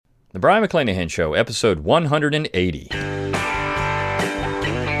The Brian McClanahan Show, episode 180.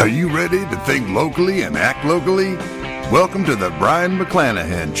 Are you ready to think locally and act locally? Welcome to the Brian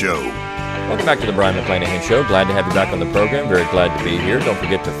McClanahan Show. Welcome back to the Brian McClanahan Show. Glad to have you back on the program. Very glad to be here. Don't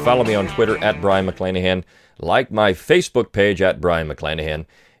forget to follow me on Twitter at Brian McClanahan, like my Facebook page at Brian McClanahan,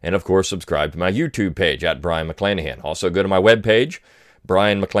 and of course subscribe to my YouTube page at Brian McClanahan. Also go to my webpage,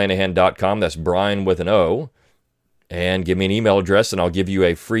 brianmcclanahan.com. That's Brian with an O. And give me an email address, and I'll give you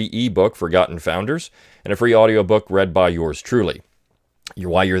a free ebook, Forgotten Founders, and a free audiobook read by yours truly.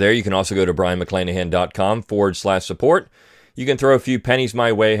 While you're there, you can also go to brianmcclanahan.com/support. You can throw a few pennies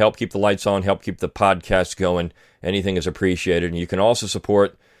my way, help keep the lights on, help keep the podcast going. Anything is appreciated. And you can also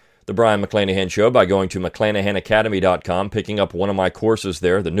support the Brian McClanahan Show by going to mcclanahanacademy.com, picking up one of my courses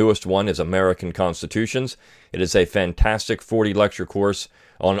there. The newest one is American Constitutions. It is a fantastic 40-lecture course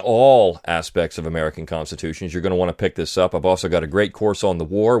on all aspects of American constitutions. You're going to want to pick this up. I've also got a great course on the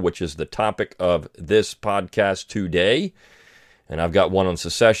war, which is the topic of this podcast today. And I've got one on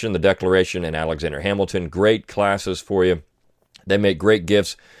secession, the Declaration, and Alexander Hamilton. Great classes for you. They make great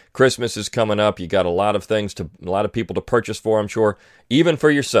gifts. Christmas is coming up. You got a lot of people to purchase for, I'm sure, even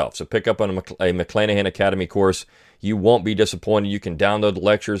for yourself. So pick up on a McClanahan Academy course. You won't be disappointed. You can download the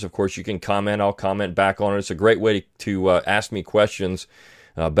lectures. Of course, you can comment. I'll comment back on it. It's a great way to ask me questions.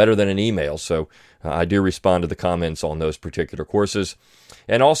 Better than an email, so I do respond to the comments on those particular courses.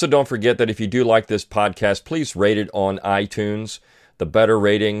 And also don't forget that if you do like this podcast, please rate it on iTunes. The better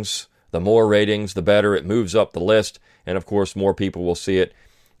ratings, the more ratings, the better. It moves up the list, and of course, more people will see it.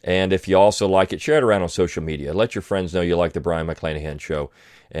 And if you also like it, share it around on social media. Let your friends know you like the Brian McClanahan Show,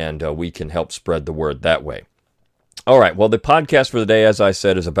 and we can help spread the word that way. All right, well, the podcast for the day, as I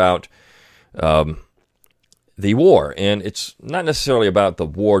said, is about the war, and it's not necessarily about the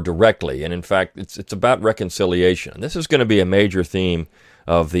war directly, and in fact, it's about reconciliation. And this is going to be a major theme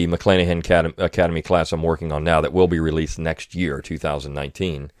of the McClanahan Academy class I'm working on now that will be released next year,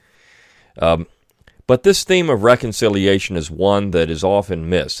 2019. But this theme of reconciliation is one that is often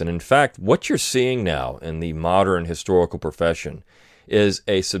missed, and in fact, what you're seeing now in the modern historical profession is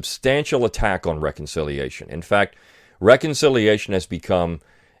a substantial attack on reconciliation. In fact, reconciliation has become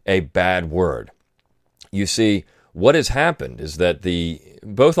a bad word. You see, what has happened is that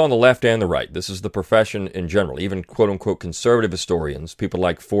both on the left and the right, this is the profession in general, even quote-unquote conservative historians, people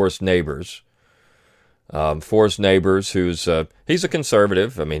like Forrest Neighbors, who's he's a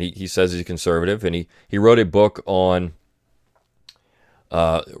conservative. I mean, he says he's a conservative, and he wrote a book on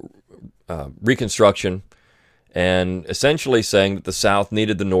Reconstruction, and essentially saying that the South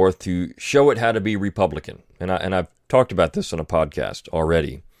needed the North to show it how to be Republican. And I've talked about this on a podcast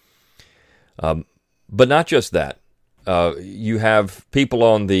already. But not just that. You have people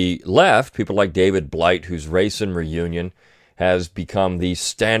on the left, people like David Blight, whose Race and Reunion has become the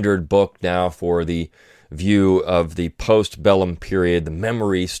standard book now for the view of the post-bellum period, the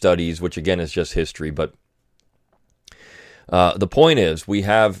memory studies, which again is just history. But the point is, we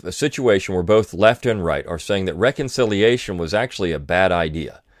have a situation where both left and right are saying that reconciliation was actually a bad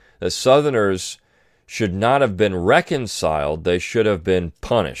idea. The Southerners should not have been reconciled, they should have been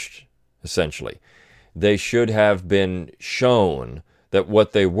punished, essentially. They should have been shown that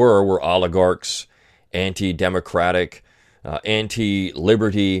what they were oligarchs, anti-democratic,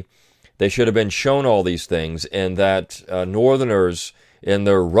 anti-liberty. They should have been shown all these things, and that Northerners, in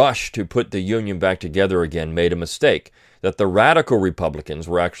their rush to put the Union back together again, made a mistake. That the radical Republicans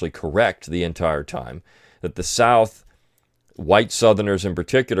were actually correct the entire time. That the South, white Southerners in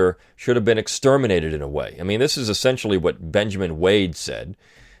particular, should have been exterminated in a way. I mean, this is essentially what Benjamin Wade said,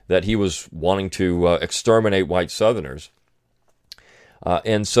 that he was wanting to exterminate white Southerners.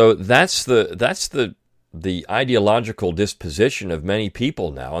 And so that's the ideological disposition of many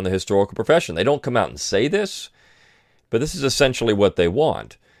people now in the historical profession. They don't come out and say this, but this is essentially what they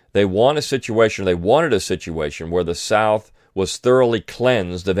want. They wanted a situation where the South was thoroughly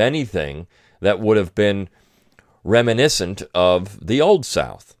cleansed of anything that would have been reminiscent of the old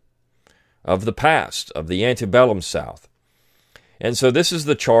South, of the past, of the antebellum South. And so this is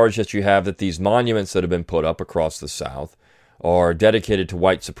the charge that you have, that these monuments that have been put up across the South are dedicated to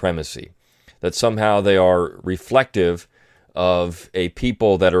white supremacy, that somehow they are reflective of a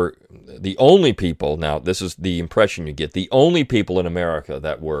people that are the only people, now this is the impression you get, the only people in America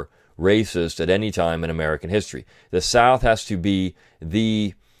that were racist at any time in American history. The South has to be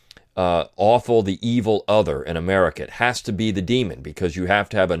the awful, the evil other in America. It has to be the demon, because you have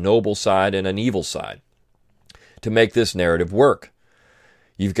to have a noble side and an evil side to make this narrative work.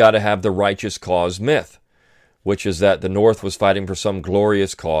 You've got to have the righteous cause myth, which is that the North was fighting for some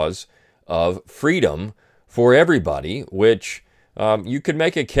glorious cause of freedom for everybody, which You could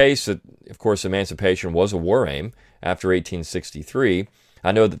make a case that, of course, emancipation was a war aim after 1863.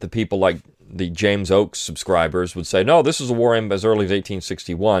 I know that the people like the James Oakes subscribers would say, no, this is a war aim as early as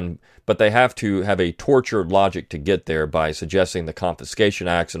 1861, but they have to have a tortured logic to get there by suggesting the Confiscation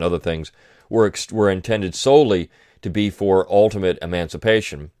Acts and other things were intended solely to be for ultimate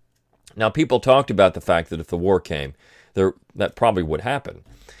emancipation. Now, people talked about the fact that if the war came, that probably would happen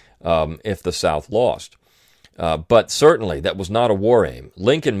if the South lost. But certainly that was not a war aim.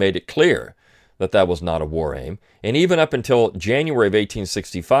 Lincoln made it clear that was not a war aim. And even up until January of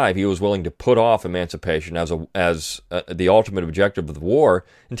 1865, he was willing to put off emancipation as the ultimate objective of the war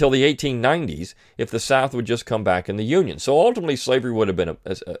until the 1890s if the South would just come back in the Union. So ultimately slavery would have been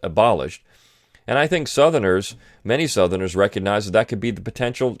abolished. And I think many Southerners recognize that could be the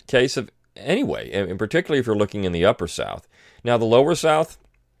potential case of anyway, and particularly if you're looking in the Upper South. Now, the Lower South,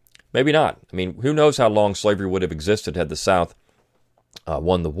 maybe not. I mean, who knows how long slavery would have existed had the South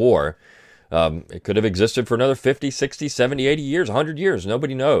won the war. It could have existed for another 50, 60, 70, 80 years, 100 years.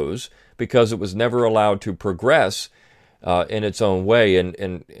 Nobody knows because it was never allowed to progress in its own way,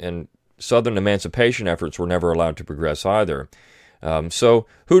 and Southern emancipation efforts were never allowed to progress either. So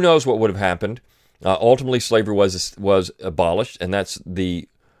who knows what would have happened. Ultimately, slavery was abolished, and that's the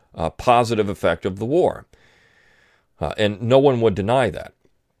positive effect of the war. And no one would deny that.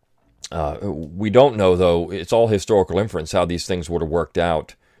 We don't know, though, it's all historical inference, how these things would have worked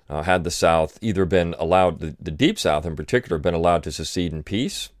out had the South either been allowed, the Deep South in particular, been allowed to secede in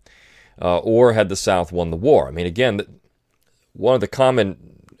peace, or had the South won the war. I mean, again, one of the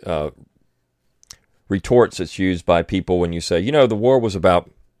common retorts that's used by people when you say, the war was about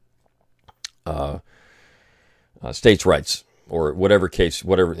states' rights, or whatever.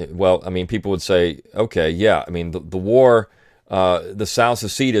 Well, I mean, people would say, okay, yeah, I mean, the war, the South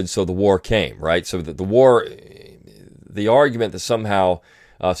seceded, so the war came, right? So the war, the argument that somehow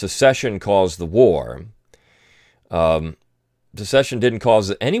secession caused the war, secession didn't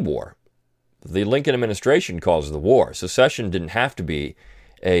cause any war. The Lincoln administration caused the war. Secession didn't have to be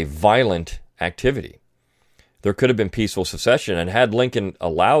a violent activity. There could have been peaceful secession, and had Lincoln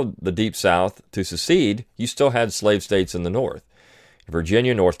allowed the Deep South to secede, you still had slave states in the North.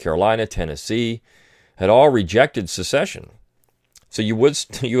 Virginia, North Carolina, Tennessee had all rejected secession. So you would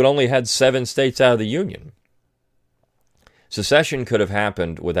only had 7 states out of the Union. Secession could have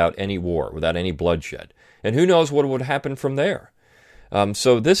happened without any war, without any bloodshed. And who knows what would happen from there.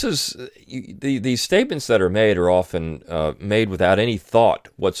 So this is, these statements that are made are often made without any thought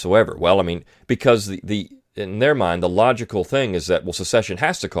whatsoever. Well, I mean, because in their mind, the logical thing is that, well, secession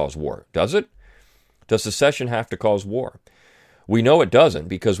has to cause war. Does it? Does secession have to cause war? We know it doesn't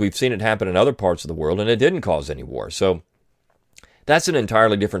because we've seen it happen in other parts of the world and it didn't cause any war. So that's an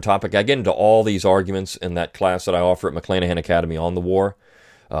entirely different topic. I get into all these arguments in that class that I offer at McClanahan Academy on the war.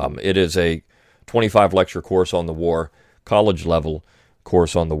 It is a 25-lecture course on the war, college-level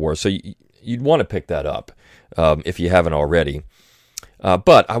course on the war. So you'd want to pick that up if you haven't already.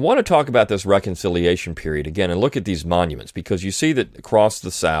 But I want to talk about this reconciliation period again and look at these monuments, because you see that across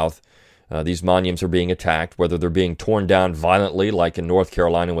the South, these monuments are being attacked, whether they're being torn down violently, like in North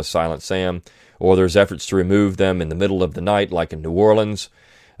Carolina with Silent Sam, or there's efforts to remove them in the middle of the night, like in New Orleans,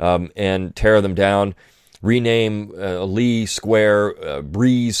 and tear them down, rename Lee Square,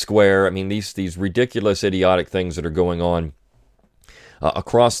 Breeze Square. I mean, these ridiculous, idiotic things that are going on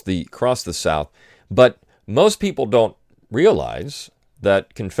across the South. But most people don't realize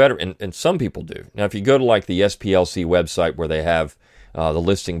that Confederate, and some people do. Now, if you go to like the SPLC website where they have the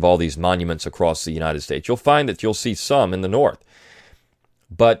listing of all these monuments across the United States, you'll find that you'll see some in the North.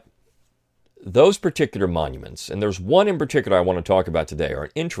 But those particular monuments, and there's one in particular I want to talk about today, are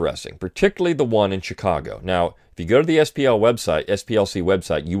interesting, particularly the one in Chicago. Now, if you go to the SPLC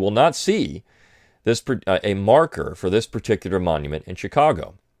website, you will not see a marker for this particular monument in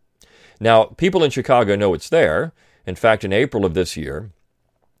Chicago. Now, people in Chicago know it's there. In fact, in April of this year,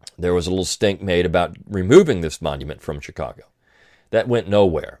 there was a little stink made about removing this monument from Chicago. That went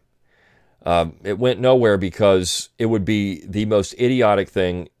nowhere. It went nowhere because it would be the most idiotic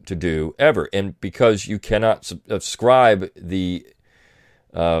thing to do ever. And because you cannot ascribe the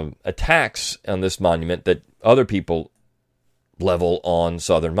attacks on this monument that other people level on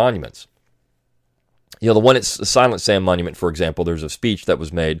Southern monuments. The one at the Silent Sam Monument, for example, there's a speech that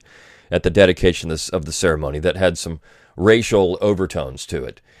was made at the dedication of the ceremony that had some racial overtones to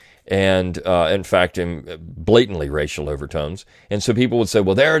it. And in fact, blatantly racial overtones. And so people would say,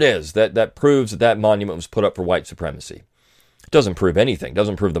 well, there it is. That proves that monument was put up for white supremacy. It doesn't prove anything. It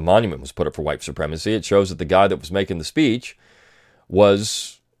doesn't prove the monument was put up for white supremacy. It shows that the guy that was making the speech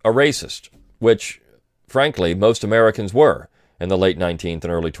was a racist, which, frankly, most Americans were. in the late 19th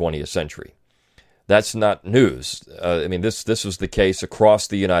and early 20th century. That's not news. This was the case across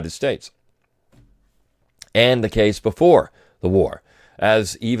the United States, and the case before the war.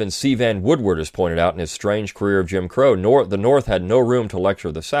 As even C. Van Woodward has pointed out in his Strange Career of Jim Crow, the North had no room to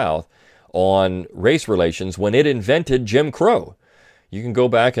lecture the South on race relations when it invented Jim Crow. You can go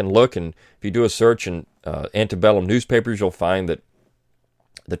back and look, and if you do a search in antebellum newspapers, you'll find that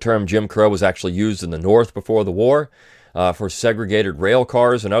the term Jim Crow was actually used in the North before the war for segregated rail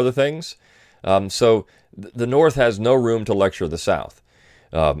cars and other things. So the North has no room to lecture the South.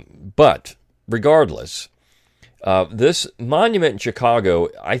 But regardless, this monument in Chicago,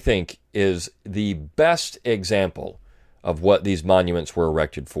 I think, is the best example of what these monuments were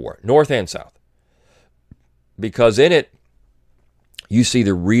erected for, North and South. Because in it, you see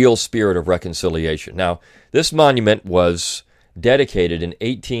the real spirit of reconciliation. Now, this monument was dedicated in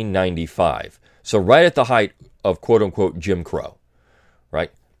 1895, so right at the height of quote-unquote Jim Crow,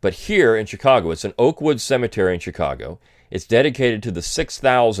 right? But here in Chicago, it's an Oakwood Cemetery in Chicago. It's dedicated to the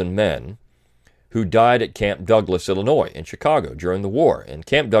 6,000 men who died at Camp Douglas, Illinois, in Chicago during the war. And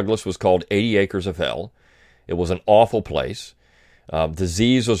Camp Douglas was called 80 Acres of Hell. It was an awful place.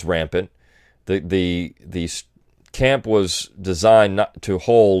 Disease was rampant. The camp was designed not to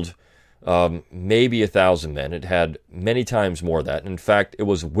hold maybe 1,000 men. It had many times more than that. In fact, it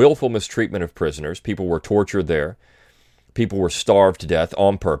was willful mistreatment of prisoners. People were tortured there. People were starved to death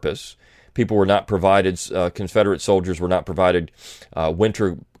on purpose. People were not provided, Confederate soldiers were not provided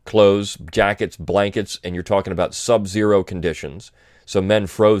winter clothes, jackets, blankets, and you're talking about sub-zero conditions. So men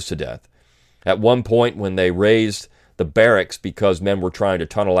froze to death. At one point, when they raised the barracks because men were trying to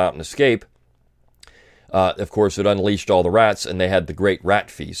tunnel out and escape, of course, it unleashed all the rats, and they had the great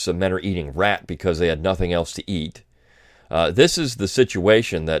rat feast. So men are eating rat because they had nothing else to eat. This is the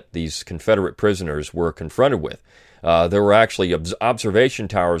situation that these Confederate prisoners were confronted with. There were actually observation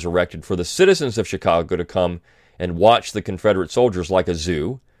towers erected for the citizens of Chicago to come and watch the Confederate soldiers like a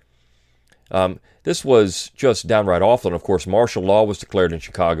zoo. This was just downright awful, and of course martial law was declared in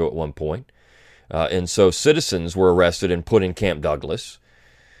Chicago at one point. And so citizens were arrested and put in Camp Douglas.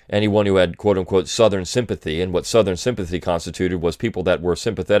 Anyone who had quote-unquote Southern sympathy, and what Southern sympathy constituted was people that were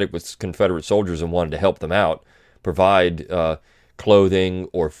sympathetic with Confederate soldiers and wanted to help them out, provide clothing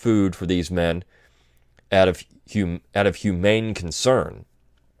or food for these men out of humane concern.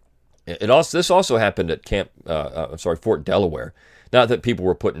 This also happened at Fort Delaware. Not that people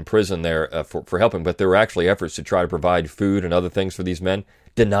were put in prison there for helping, but there were actually efforts to try to provide food and other things for these men,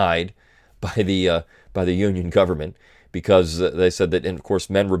 denied by the Union government, because they said that, and of course,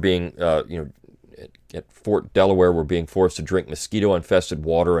 men were being, at Fort Delaware were being forced to drink mosquito-infested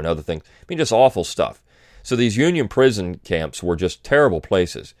water and other things. I mean, just awful stuff. So these Union prison camps were just terrible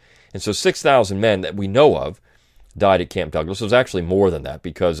places. And so 6,000 men that we know of died at Camp Douglas. It was actually more than that,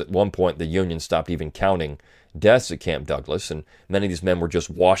 because at one point the Union stopped even counting deaths at Camp Douglas, and many of these men were just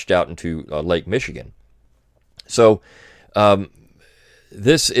washed out into Lake Michigan. So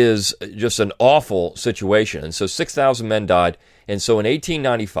this is just an awful situation. And so 6,000 men died. And so in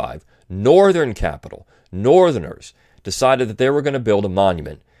 1895, Northern capital, Northerners, decided that they were going to build a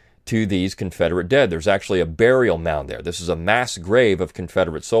monument to these Confederate dead. There's actually a burial mound there. This is a mass grave of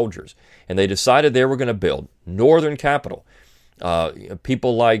Confederate soldiers. And they decided they were going to build Northern capital.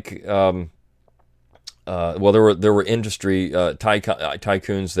 People like, there were industry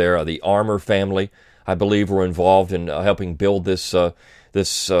tycoons there. The Armour family, I believe, were involved in helping build this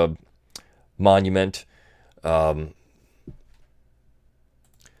monument.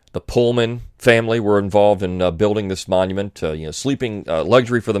 The Pullman family were involved in building this monument. Sleeping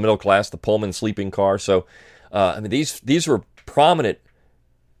luxury for the middle class, the Pullman sleeping car. So, these were prominent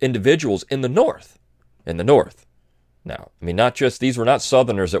individuals in the North. Now, these were not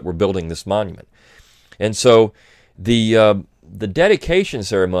Southerners that were building this monument. And so, the dedication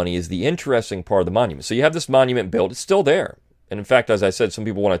ceremony is the interesting part of the monument. So you have this monument built; it's still there. And in fact, as I said, some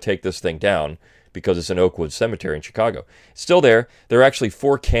people want to take this thing down because it's an Oakwood Cemetery in Chicago. It's still there. There are actually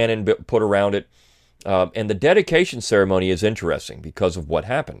 4 cannon put around it. And the dedication ceremony is interesting because of what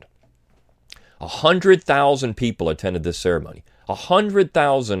happened. 100,000 people attended this ceremony.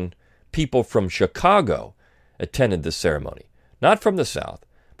 100,000 people from Chicago attended this ceremony. Not from the South,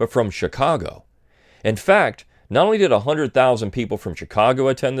 but from Chicago. In fact, not only did 100,000 people from Chicago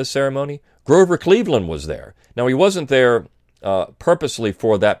attend this ceremony, Grover Cleveland was there. Now, he wasn't there purposely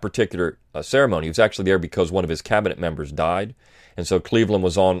for that particular ceremony. He was actually there because one of his cabinet members died, and so Cleveland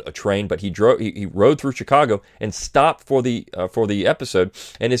was on a train. But he rode through Chicago and stopped for the episode,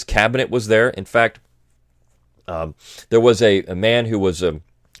 and his cabinet was there. In fact, there was a man who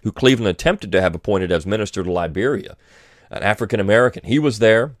Cleveland attempted to have appointed as minister to Liberia, an African American. He was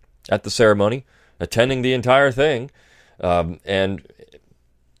there at the ceremony, attending the entire thing, and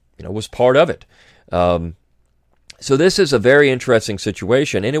was part of it. So this is a very interesting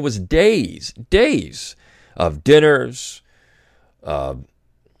situation, and it was days of dinners,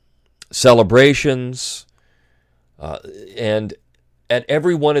 celebrations, and at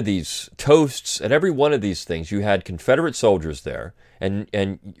every one of these toasts, at every one of these things, you had Confederate soldiers there,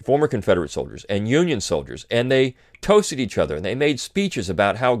 and former Confederate soldiers, and Union soldiers, and they toasted each other, and they made speeches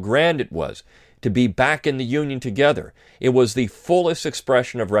about how grand it was to be back in the Union together. It was the fullest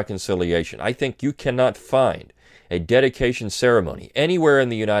expression of reconciliation. I think you cannot find a dedication ceremony anywhere in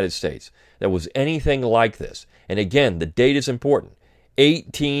the United States that was anything like this. And again, the date is important.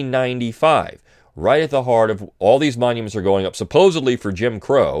 1895. Right at the heart of all these monuments are going up, supposedly for Jim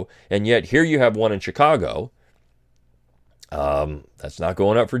Crow, and yet here you have one in Chicago. That's not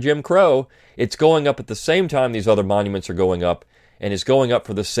going up for Jim Crow. It's going up at the same time these other monuments are going up, and it's going up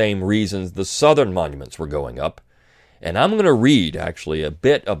for the same reasons the Southern monuments were going up. And I'm going to read, actually, a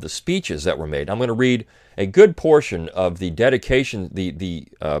bit of the speeches that were made. I'm going to read a good portion of the dedication, the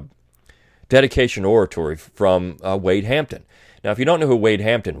dedication oratory from Wade Hampton. Now, if you don't know who Wade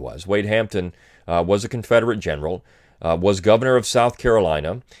Hampton was a Confederate general, was governor of South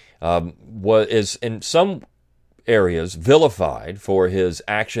Carolina, is in some areas vilified for his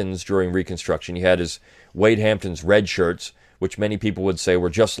actions during Reconstruction. He had his Wade Hampton's red shirts, which many people would say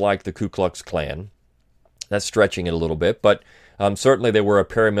were just like the Ku Klux Klan. That's stretching it a little bit, but certainly they were a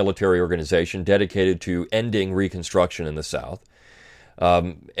paramilitary organization dedicated to ending Reconstruction in the South.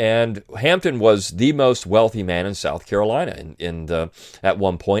 And Hampton was the most wealthy man in South Carolina at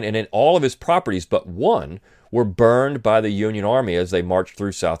one point, and in all of his properties but one were burned by the Union Army as they marched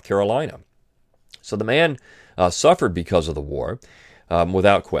through South Carolina. So the man suffered because of the war,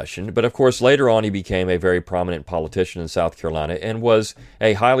 without question. But of course, later on, he became a very prominent politician in South Carolina and was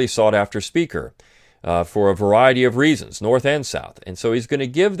a highly sought-after speaker for a variety of reasons, North and South. And so he's going to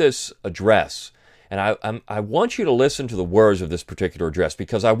give this address. And I want you to listen to the words of this particular address,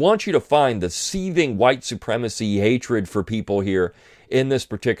 because I want you to find the seething white supremacy hatred for people here in this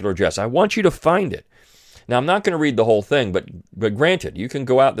particular address. I want you to find it. Now, I'm not going to read the whole thing, but granted, you can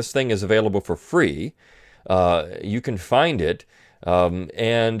go out. This thing is available for free. You can find it.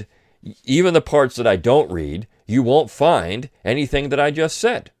 And even the parts that I don't read, you won't find anything that I just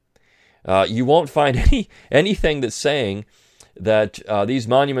said. You won't find anything that's saying that these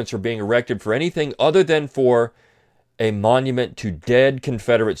monuments are being erected for anything other than for a monument to dead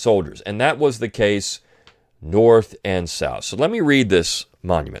Confederate soldiers. And that was the case North and South. So let me read this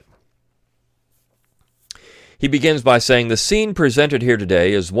monument. He begins by saying, "The scene presented here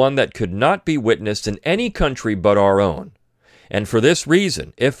today is one that could not be witnessed in any country but our own. And for this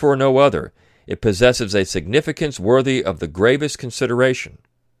reason, if for no other, it possesses a significance worthy of the gravest consideration.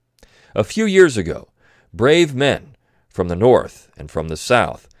 A few years ago, brave men from the North and from the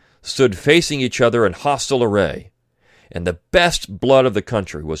South stood facing each other in hostile array, and the best blood of the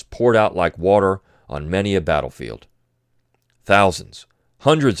country was poured out like water on many a battlefield. Thousands,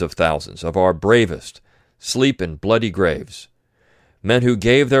 hundreds of thousands of our bravest sleep in bloody graves, men who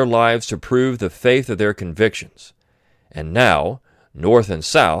gave their lives to prove the faith of their convictions. And now, North and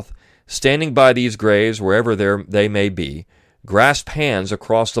South, standing by these graves wherever they may be, grasp hands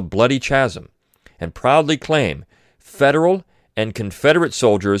across the bloody chasm and proudly claim Federal and Confederate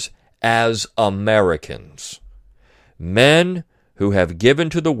soldiers as Americans, men who have given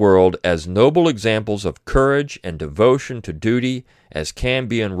to the world as noble examples of courage and devotion to duty as can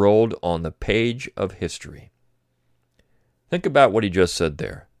be enrolled on the page of history." Think about what he just said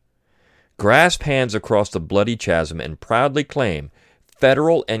there. Grasp hands across the bloody chasm and proudly claim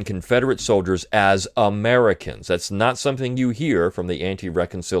Federal and Confederate soldiers as Americans. That's not something you hear from the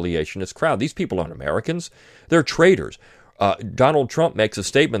anti-reconciliationist crowd. These people aren't Americans. They're traitors. Donald Trump makes a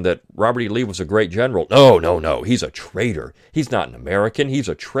statement that Robert E. Lee was a great general. No. He's a traitor. He's not an American. He's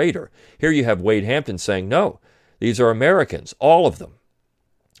a traitor. Here you have Wade Hampton saying, no, these are Americans, all of them.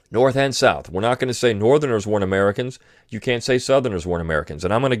 North and South. We're not going to say Northerners weren't Americans. You can't say Southerners weren't Americans.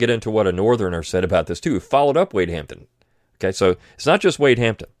 And I'm going to get into what a Northerner said about this too, who followed up Wade Hampton. Okay, so it's not just Wade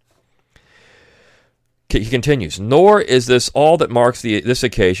Hampton. He continues, "Nor is this all that marks this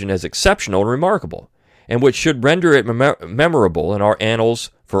occasion as exceptional and remarkable, and which should render it memorable in our annals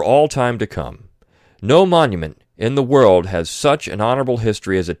for all time to come. No monument in the world has such an honorable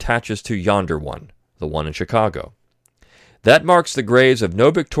history as attaches to yonder one, the one in Chicago. That marks the graves of no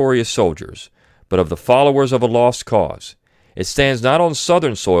victorious soldiers, but of the followers of a lost cause. It stands not on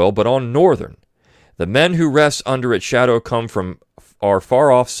Southern soil, but on Northern. The men who rest under its shadow come from our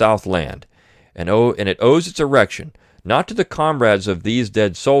far-off South land, and it owes its erection not to the comrades of these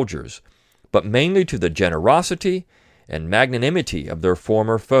dead soldiers, but mainly to the generosity and magnanimity of their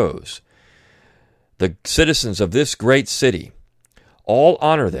former foes, the citizens of this great city. All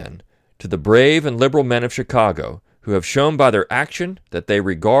honor, then, to the brave and liberal men of Chicago, who have shown by their action that they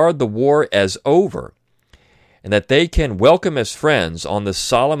regard the war as over, and that they can welcome as friends on this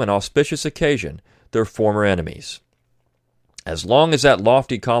solemn and auspicious occasion their former enemies. As long as that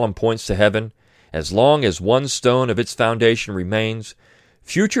lofty column points to heaven, as long as one stone of its foundation remains,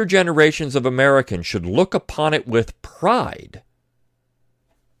 future generations of Americans should look upon it with pride.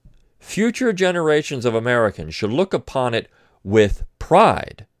 Future generations of Americans should look upon it with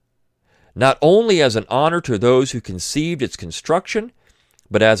pride, not only as an honor to those who conceived its construction,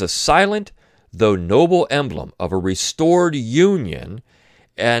 but as a silent, though noble emblem of a restored union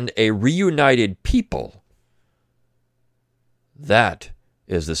and a reunited people. That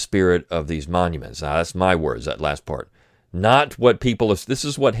is the spirit of these monuments. Now, that's my words, that last part. Not what people... This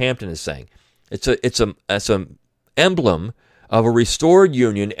is what Hampton is saying. It's an emblem of a restored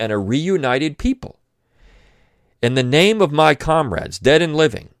union and a reunited people. In the name of my comrades, dead and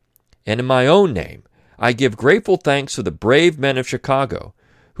living, and in my own name, I give grateful thanks to the brave men of Chicago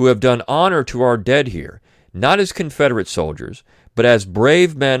who have done honor to our dead here, not as Confederate soldiers, but as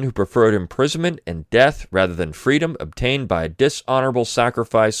brave men who preferred imprisonment and death rather than freedom obtained by a dishonorable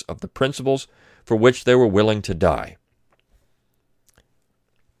sacrifice of the principles for which they were willing to die.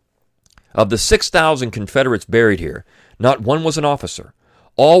 Of the 6,000 Confederates buried here, not one was an officer.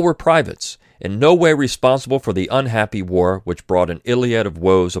 All were privates, in no way responsible for the unhappy war which brought an Iliad of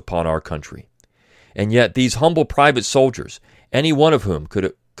woes upon our country. And yet these humble private soldiers, any one of whom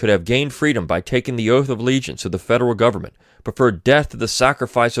could have gained freedom by taking the oath of allegiance to the federal government, preferred death to the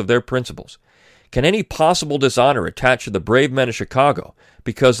sacrifice of their principles. Can any possible dishonor attach to the brave men of Chicago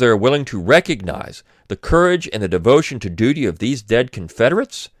because they are willing to recognize the courage and the devotion to duty of these dead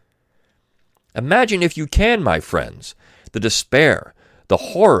Confederates? Imagine, if you can, my friends, the despair, the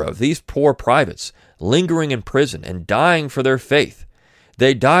horror of these poor privates lingering in prison and dying for their faith.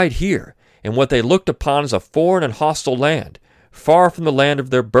 They died here in what they looked upon as a foreign and hostile land, far from the land of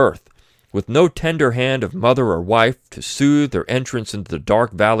their birth, with no tender hand of mother or wife to soothe their entrance into the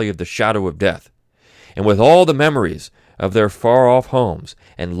dark valley of the shadow of death, and with all the memories of their far-off homes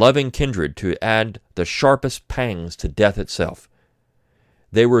and loving kindred to add the sharpest pangs to death itself.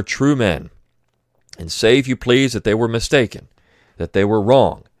 They were true men, and say, if you please, that they were mistaken, that they were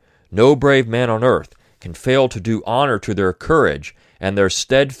wrong. No brave man on earth can fail to do honor to their courage and their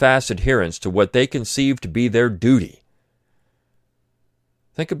steadfast adherence to what they conceive to be their duty.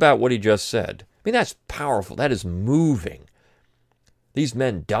 Think about what he just said. I mean, that's powerful. That is moving. These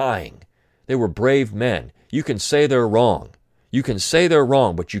men dying. They were brave men. You can say they're wrong. You can say they're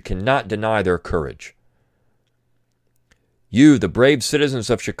wrong, but you cannot deny their courage. You, the brave citizens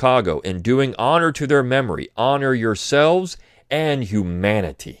of Chicago, in doing honor to their memory, honor yourselves and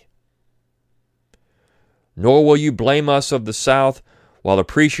humanity. Nor will you blame us of the South while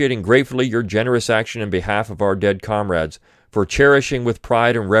appreciating gratefully your generous action in behalf of our dead comrades for cherishing with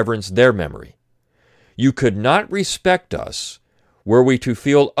pride and reverence their memory. You could not respect us were we to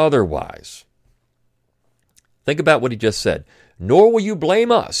feel otherwise. Think about what he just said. Nor will you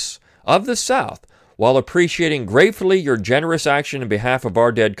blame us of the South while appreciating gratefully your generous action in behalf of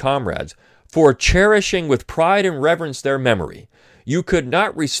our dead comrades for cherishing with pride and reverence their memory. You could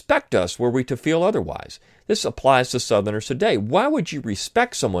not respect us were we to feel otherwise. This applies to Southerners today. Why would you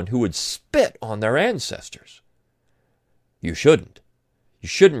respect someone who would spit on their ancestors? You shouldn't. You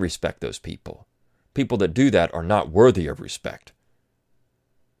shouldn't respect those people. People that do that are not worthy of respect.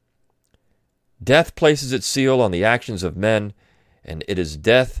 Death places its seal on the actions of men, and it is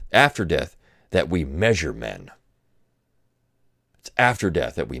death, after death, that we measure men. It's after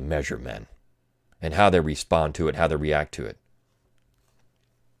death that we measure men and how they respond to it, how they react to it.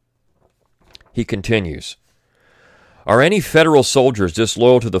 He continues, are any federal soldiers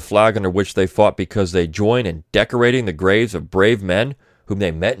disloyal to the flag under which they fought because they join in decorating the graves of brave men whom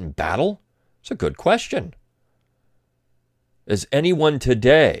they met in battle? It's a good question. Is anyone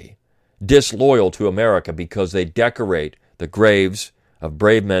today disloyal to America because they decorate the graves of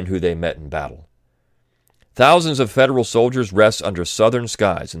brave men who they met in battle? Thousands of federal soldiers rest under southern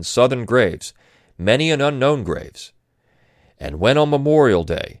skies in southern graves, many an unknown graves. And when on Memorial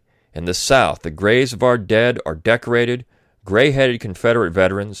Day, in the South, the graves of our dead are decorated, gray-headed Confederate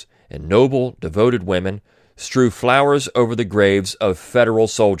veterans and noble, devoted women strew flowers over the graves of federal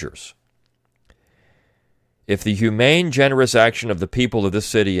soldiers. If the humane, generous action of the people of this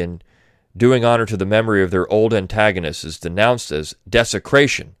city in doing honor to the memory of their old antagonists is denounced as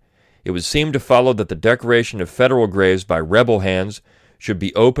desecration, it would seem to follow that the decoration of federal graves by rebel hands should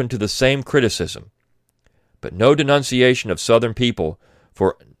be open to the same criticism. But no denunciation of Southern people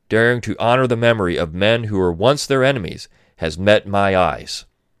for daring to honor the memory of men who were once their enemies has met my eyes.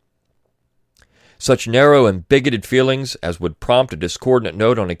 Such narrow and bigoted feelings as would prompt a discordant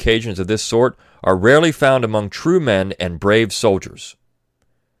note on occasions of this sort are rarely found among true men and brave soldiers.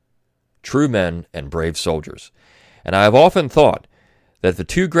 True men and brave soldiers. And I have often thought that the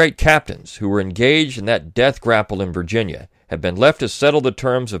two great captains who were engaged in that death grapple in Virginia had been left to settle the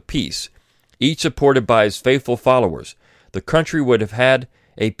terms of peace, each supported by his faithful followers, the country would have had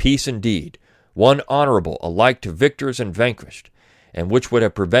a peace indeed, one honorable alike to victors and vanquished, and which would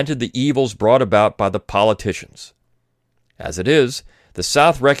have prevented the evils brought about by the politicians. As it is, the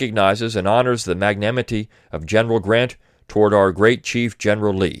South recognizes and honors the magnanimity of General Grant toward our great chief,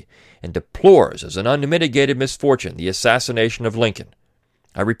 General Lee, and deplores as an unmitigated misfortune the assassination of Lincoln.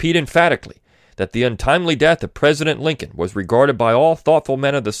 I repeat emphatically that the untimely death of President Lincoln was regarded by all thoughtful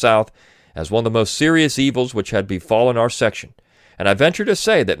men of the South as one of the most serious evils which had befallen our section, and I venture to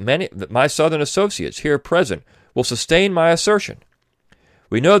say that my Southern associates here present will sustain my assertion.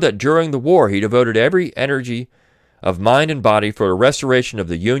 We know that during the war he devoted every energy of mind and body for the restoration of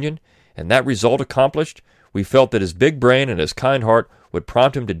the Union, and that result accomplished, we felt that his big brain and his kind heart would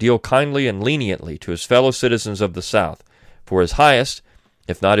prompt him to deal kindly and leniently to his fellow citizens of the South, for his highest,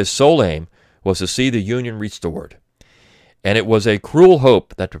 if not his sole aim, was to see the Union restored. And it was a cruel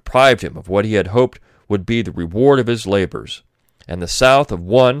hope that deprived him of what he had hoped would be the reward of his labors, and the South of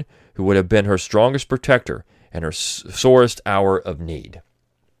one who would have been her strongest protector and her sorest hour of need.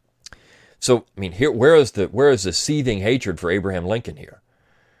 So, I mean, here, where is the seething hatred for Abraham Lincoln here?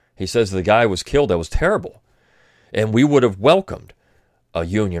 He says the guy was killed. That was terrible. And we would have welcomed a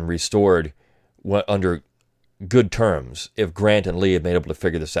Union restored under good terms if Grant and Lee had been able to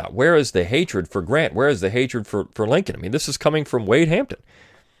figure this out. Where is the hatred for Grant? Where is the hatred for Lincoln? I mean, this is coming from Wade Hampton.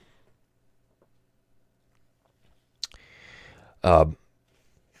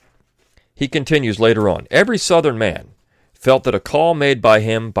 He continues later on, every Southern man felt that a call made by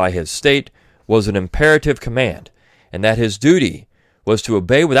him by his state was an imperative command, and that his duty was to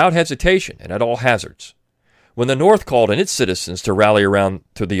obey without hesitation and at all hazards. When the North called on its citizens to rally around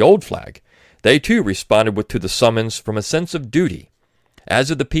to the old flag, they too responded to the summons from a sense of duty, as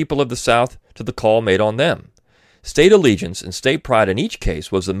did the people of the South to the call made on them. State allegiance and state pride in each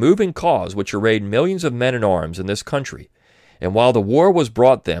case was the moving cause which arrayed millions of men in arms in this country, and while the war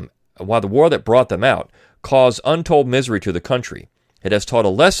that brought them out caused untold misery to the country, it has taught a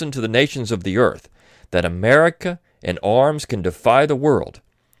lesson to the nations of the earth that America and arms can defy the world.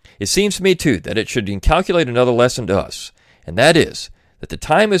 It seems to me, too, that it should inculcate another lesson to us, and that is that the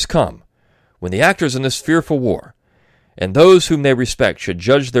time has come when the actors in this fearful war and those whom they respect should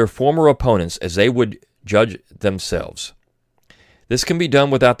judge their former opponents as they would judge themselves. This can be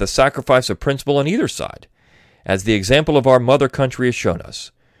done without the sacrifice of principle on either side, as the example of our mother country has shown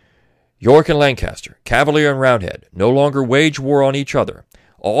us. York and Lancaster, Cavalier and Roundhead, no longer wage war on each other.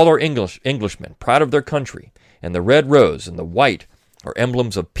 All are Englishmen, proud of their country, and the red rose and the white are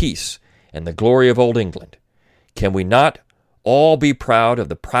emblems of peace and the glory of old England. Can we not all be proud of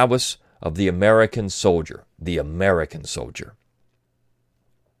the prowess of the American soldier? The American soldier.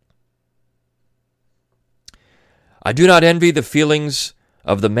 I do not envy the feelings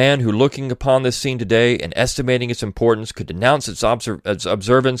of the man who, looking upon this scene today and estimating its importance, could denounce its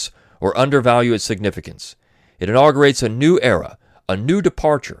observance or undervalue its significance. It inaugurates a new era, a new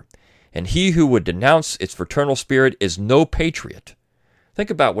departure, and he who would denounce its fraternal spirit is no patriot. Think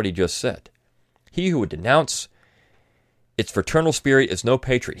about what he just said. He who would denounce its fraternal spirit is no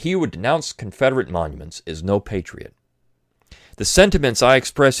patriot. He who would denounce Confederate monuments is no patriot. The sentiments I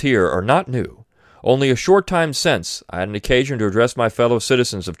express here are not new. Only a short time since, I had an occasion to address my fellow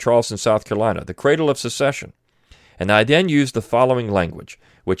citizens of Charleston, South Carolina, the cradle of secession, and I then used the following language,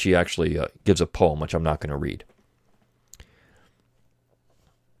 which he actually gives a poem, which I'm not going to read.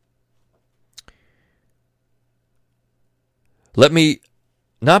 Let me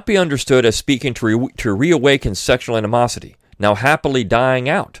not be understood as speaking to reawaken sectional animosity, now happily dying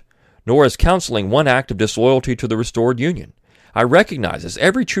out, nor as counseling one act of disloyalty to the restored Union. I recognize, as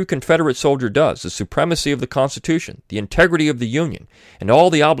every true Confederate soldier does, the supremacy of the Constitution, the integrity of the Union, and all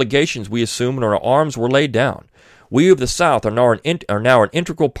the obligations we assumed when our arms were laid down. We of the South are now an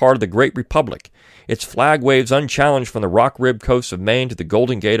integral part of the great republic. Its flag waves unchallenged from the rock-ribbed coasts of Maine to the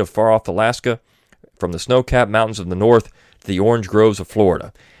Golden Gate of far-off Alaska, from the snow-capped mountains of the north to the orange groves of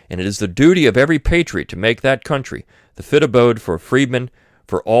Florida. And it is the duty of every patriot to make that country the fit abode for freedmen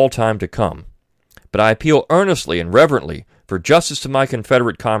for all time to come. But I appeal earnestly and reverently for justice to my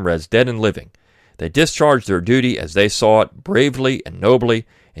Confederate comrades, dead and living. They discharged their duty as they saw it, bravely and nobly,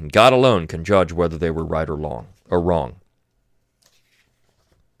 and God alone can judge whether they were right or wrong.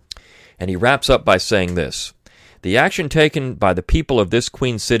 And he wraps up by saying this: the action taken by the people of this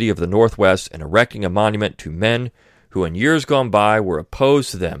Queen City of the Northwest in erecting a monument to men who in years gone by were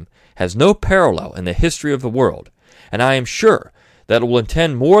opposed to them has no parallel in the history of the world, and I am sure that it will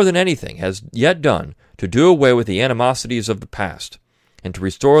intend more than anything has yet done to do away with the animosities of the past, and to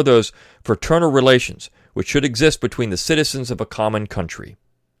restore those fraternal relations which should exist between the citizens of a common country.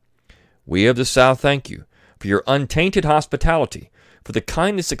 We of the South thank you for your untainted hospitality, for the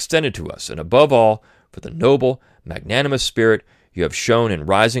kindness extended to us, and above all, for the noble, magnanimous spirit you have shown in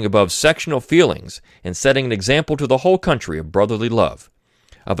rising above sectional feelings and setting an example to the whole country of brotherly love,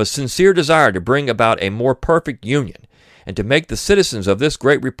 of a sincere desire to bring about a more perfect union, and to make the citizens of this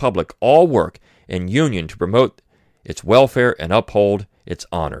great republic all work in union to promote its welfare and uphold its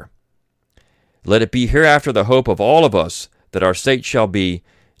honor. Let it be hereafter the hope of all of us that our state shall be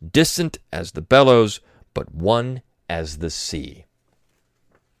distant as the bellows, but one as the sea.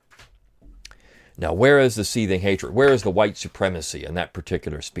 Now, where is the seething hatred? Where is the white supremacy in that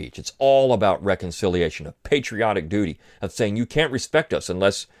particular speech? It's all about reconciliation, of patriotic duty, of saying you can't respect us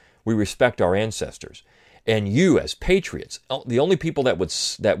unless we respect our ancestors. And you, as patriots, the only people that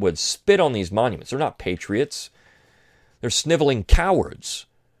would spit on these monuments, they're not patriots. They're sniveling cowards.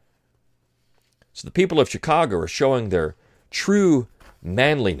 So the people of Chicago are showing their true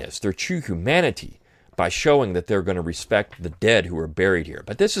manliness, their true humanity, by showing that they're going to respect the dead who are buried here.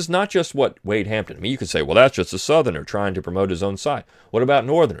 But this is not just what Wade Hampton. I mean, you could say, well, that's just a Southerner trying to promote his own side. What about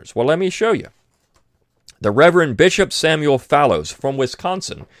Northerners? Well, let me show you. The Reverend Bishop Samuel Fallows from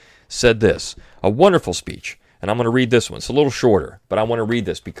Wisconsin said this, a wonderful speech, and I'm going to read this one. It's a little shorter, but I want to read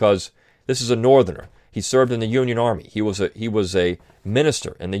this because this is a Northerner. He served in the Union Army. He was a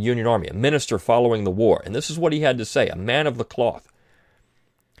minister in the Union Army, a minister following the war. And this is what he had to say, a man of the cloth.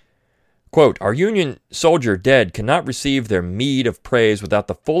 Quote, our Union soldier dead cannot receive their meed of praise without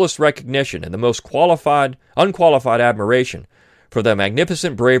the fullest recognition and the most unqualified admiration for the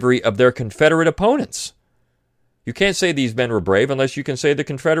magnificent bravery of their Confederate opponents. You can't say these men were brave unless you can say the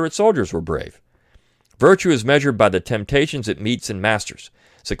Confederate soldiers were brave. Virtue is measured by the temptations it meets and masters.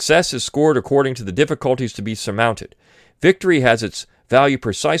 Success is scored according to the difficulties to be surmounted. Victory has its value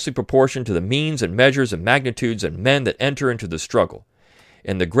precisely proportioned to the means and measures and magnitudes and men that enter into the struggle.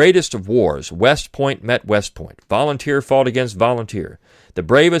 In the greatest of wars, West Point met West Point. Volunteer fought against volunteer. The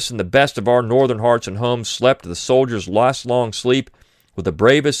bravest and the best of our northern hearts and homes slept the soldier's last long sleep with the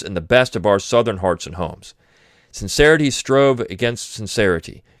bravest and the best of our southern hearts and homes. Sincerity strove against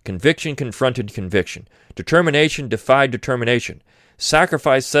sincerity. Conviction confronted conviction. Determination defied determination.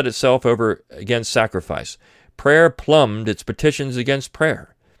 Sacrifice set itself over against sacrifice. Prayer plumbed its petitions against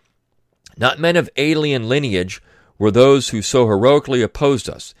prayer. Not men of alien lineage were those who so heroically opposed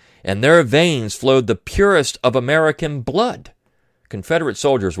us, and their veins flowed the purest of American blood. Confederate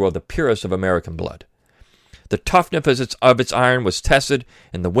soldiers were the purest of American blood. The toughness of its iron was tested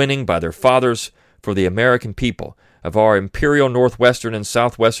in the winning by their fathers for the American people of our imperial northwestern and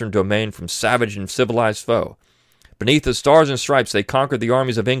southwestern domain from savage and civilized foe. Beneath the stars and stripes they conquered the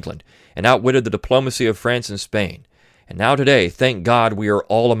armies of England and outwitted the diplomacy of France and Spain. And now today, thank God, we are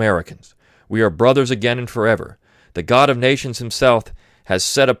all Americans. We are brothers again and forever. The God of nations himself has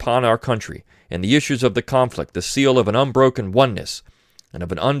set upon our country, in the issues of the conflict, the seal of an unbroken oneness and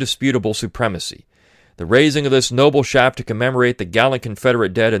of an undisputable supremacy. The raising of this noble shaft to commemorate the gallant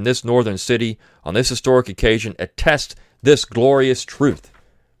Confederate dead in this northern city on this historic occasion attests this glorious truth.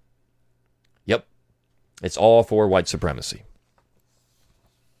 Yep, it's all for white supremacy.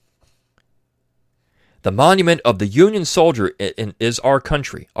 The monument of the Union soldier is our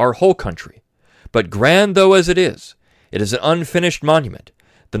country, our whole country. But grand though as it is an unfinished monument.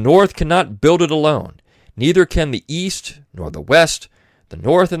 The North cannot build it alone. Neither can the East nor the West. The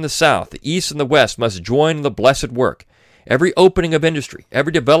North and the South, the East and the West must join in the blessed work. Every opening of industry,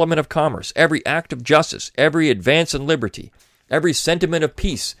 every development of commerce, every act of justice, every advance in liberty, every sentiment of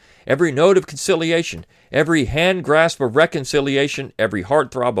peace, every note of conciliation, every hand grasp of reconciliation, every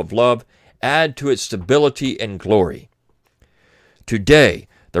heartthrob of love, add to its stability and glory. Today,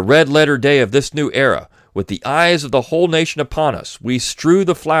 the red-letter day of this new era, with the eyes of the whole nation upon us, we strew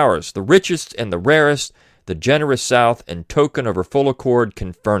the flowers, the richest and the rarest, the generous South, in token of her full accord,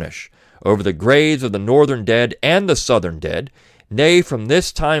 can furnish, over the graves of the northern dead and the southern dead, nay, from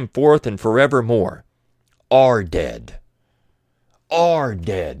this time forth and forevermore, are dead. Are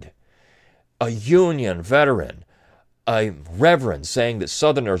dead. A Union veteran, a reverend saying that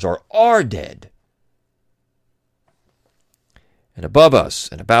Southerners are dead. And above us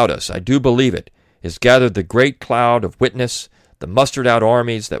and about us, I do believe it, is gathered the great cloud of witness, the mustered-out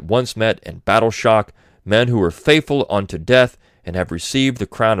armies that once met in battle shock, men who were faithful unto death and have received the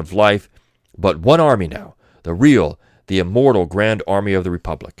crown of life. But one army now, the real, the immortal Grand Army of the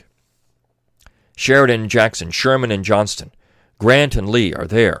Republic. Sheridan, Jackson, Sherman, and Johnston, Grant and Lee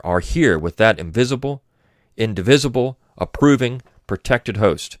are here with that invisible, indivisible, approving, protected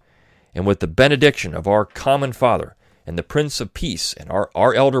host, and with the benediction of our common Father and the Prince of Peace and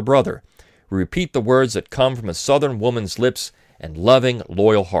our elder brother, we repeat the words that come from a Southern woman's lips and loving,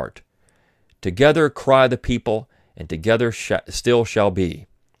 loyal heart. Together cry the people, and together still shall be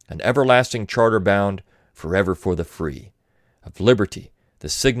an everlasting charter bound forever for the free. Of liberty, the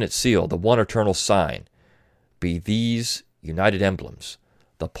signet seal, the one eternal sign, be these united emblems,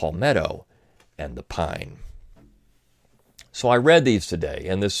 the palmetto and the pine. So I read these today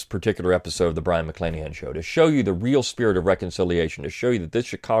in this particular episode of the Brian McClanahan Show to show you the real spirit of reconciliation, to show you that this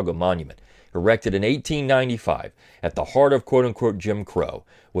Chicago monument, erected in 1895 at the heart of quote-unquote Jim Crow,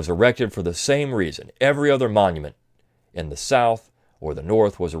 was erected for the same reason every other monument in the South or the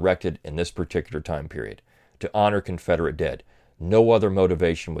North was erected in this particular time period, to honor Confederate dead. No other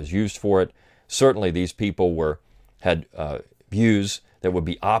motivation was used for it. Certainly these people had views that would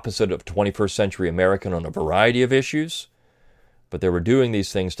be opposite of 21st century American on a variety of issues, but they were doing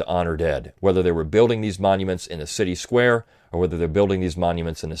these things to honor dead, whether they were building these monuments in a city square or whether they're building these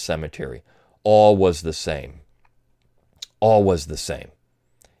monuments in a cemetery. All was the same. All was the same.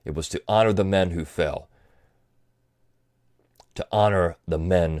 It was to honor the men who fell. To honor the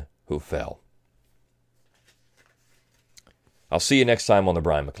men who fell. I'll see you next time on the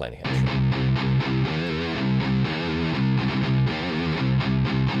Brian McClanahan.